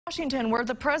Washington, where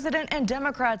the president and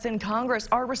Democrats in Congress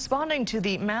are responding to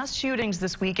the mass shootings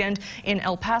this weekend in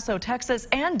El Paso, Texas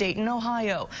and Dayton,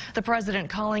 Ohio. The president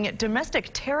calling it domestic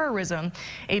terrorism.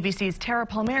 ABC's Tara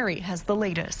Palmieri has the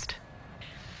latest.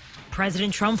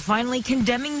 President Trump finally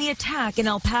condemning the attack in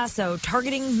El Paso,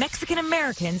 targeting Mexican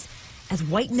Americans as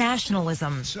white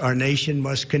nationalism. Our nation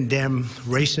must condemn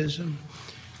racism,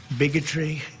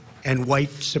 bigotry, and white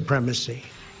supremacy.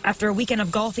 After a weekend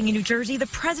of golfing in New Jersey, the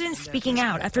president speaking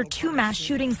out after two mass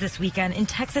shootings this weekend in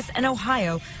Texas and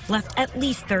Ohio left at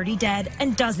least 30 dead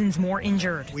and dozens more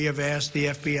injured. We have asked the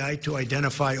FBI to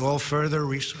identify all further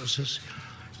resources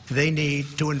they need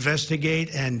to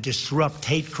investigate and disrupt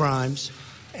hate crimes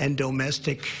and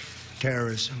domestic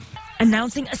terrorism.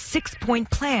 Announcing a 6-point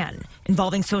plan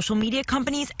involving social media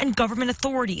companies and government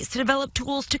authorities to develop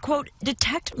tools to, quote,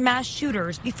 detect mass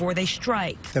shooters before they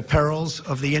strike. The perils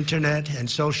of the internet and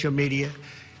social media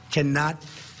cannot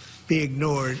be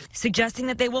ignored. Suggesting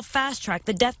that they will fast-track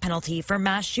the death penalty for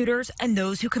mass shooters and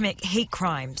those who commit hate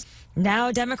crimes.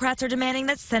 Now Democrats are demanding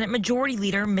that Senate Majority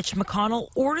Leader Mitch McConnell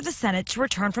order the Senate to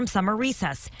return from summer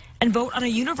recess and vote on a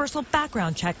universal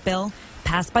background check bill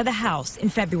passed by the House in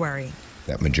February.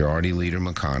 That Majority Leader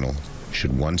McConnell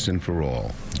should once and for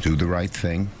all do the right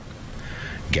thing,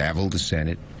 gavel the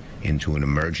Senate into an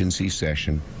emergency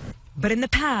session. But in the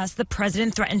past, the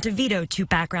president threatened to veto two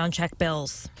background check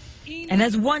bills. And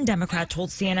as one Democrat told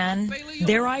CNN,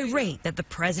 they're irate that the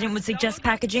president would suggest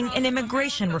packaging an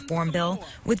immigration reform bill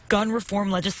with gun reform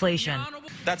legislation.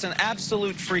 That's an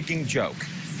absolute freaking joke,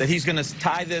 that he's going to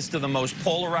tie this to the most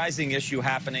polarizing issue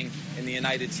happening in the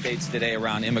United States today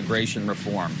around immigration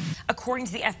reform. According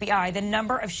to the FBI, the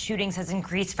number of shootings has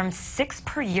increased from 6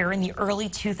 per year in the early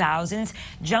 2000s,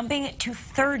 jumping to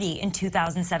 30 in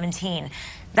 2017.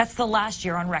 That's the last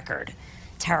year on record.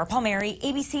 Tara Palmieri,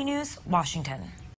 ABC News, Washington.